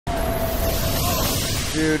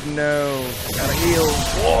Dude, no. Gotta heal.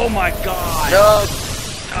 Oh my god! No!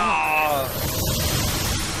 Oh.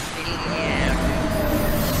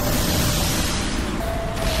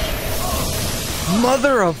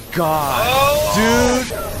 Mother of God! Oh. Dude!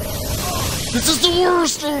 This is the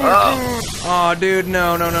worst! Oh, dude,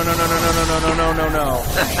 no. No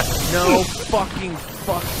fucking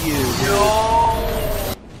fuck you, dude.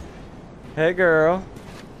 No! Hey, girl.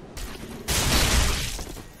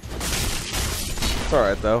 It's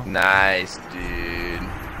alright, though. Nice, dude.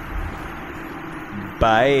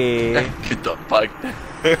 Bye. Get the fuck.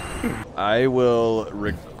 I will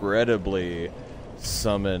regrettably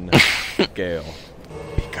summon Gale.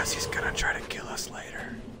 Because he's gonna try to kill us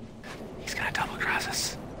later. He's gonna double cross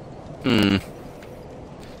us. You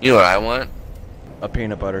know what I want? A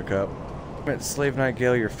peanut butter cup. Slave Knight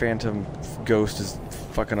Gale, your phantom ghost is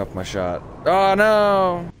fucking up my shot. Oh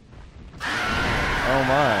no! Oh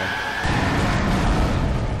my.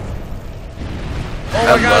 Oh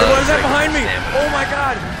my god, what is that behind me? Oh my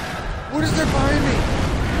god! What is there behind me?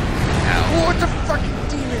 Ow. What the fucking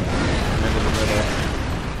demon?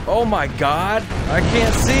 Oh my god! I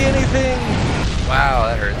can't see anything! Wow,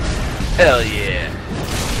 that hurts. Hell yeah.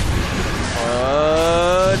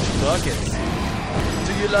 Buckets.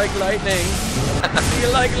 Do you like lightning? Do you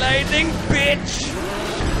like lightning, bitch?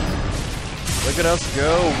 Look at us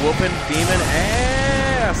go, whooping demon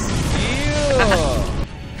ass! Yeah!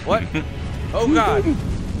 What? Oh god!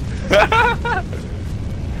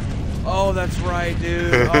 Oh, that's right,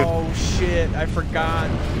 dude. Oh shit, I forgot.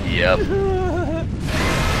 Yep.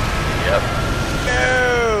 Yep.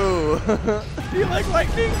 No! Do you like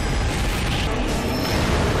lightning?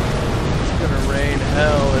 It's gonna rain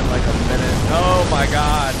hell in like a minute. Oh my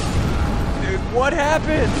god. Dude, what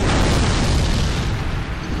happened?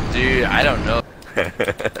 Dude, I don't know.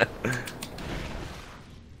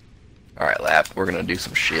 Alright, Lap, we're gonna do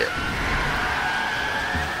some shit.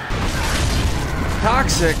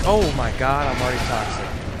 Toxic? Oh my god, I'm already toxic.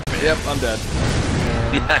 Yep, I'm dead.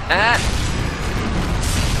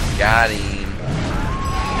 Got him.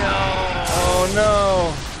 No. Oh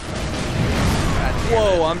no.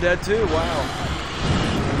 Whoa, I'm dead too. Wow.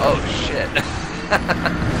 Oh shit.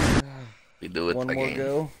 We do it One again. more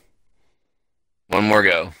go. One more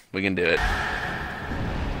go. We can do it.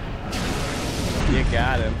 You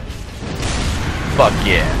got him. Fuck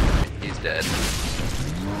yeah. He's dead.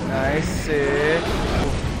 Nice, sick.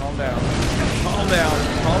 Oh, calm down. Calm down.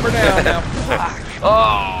 Calm her down now. Fuck.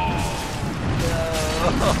 Oh.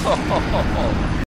 No.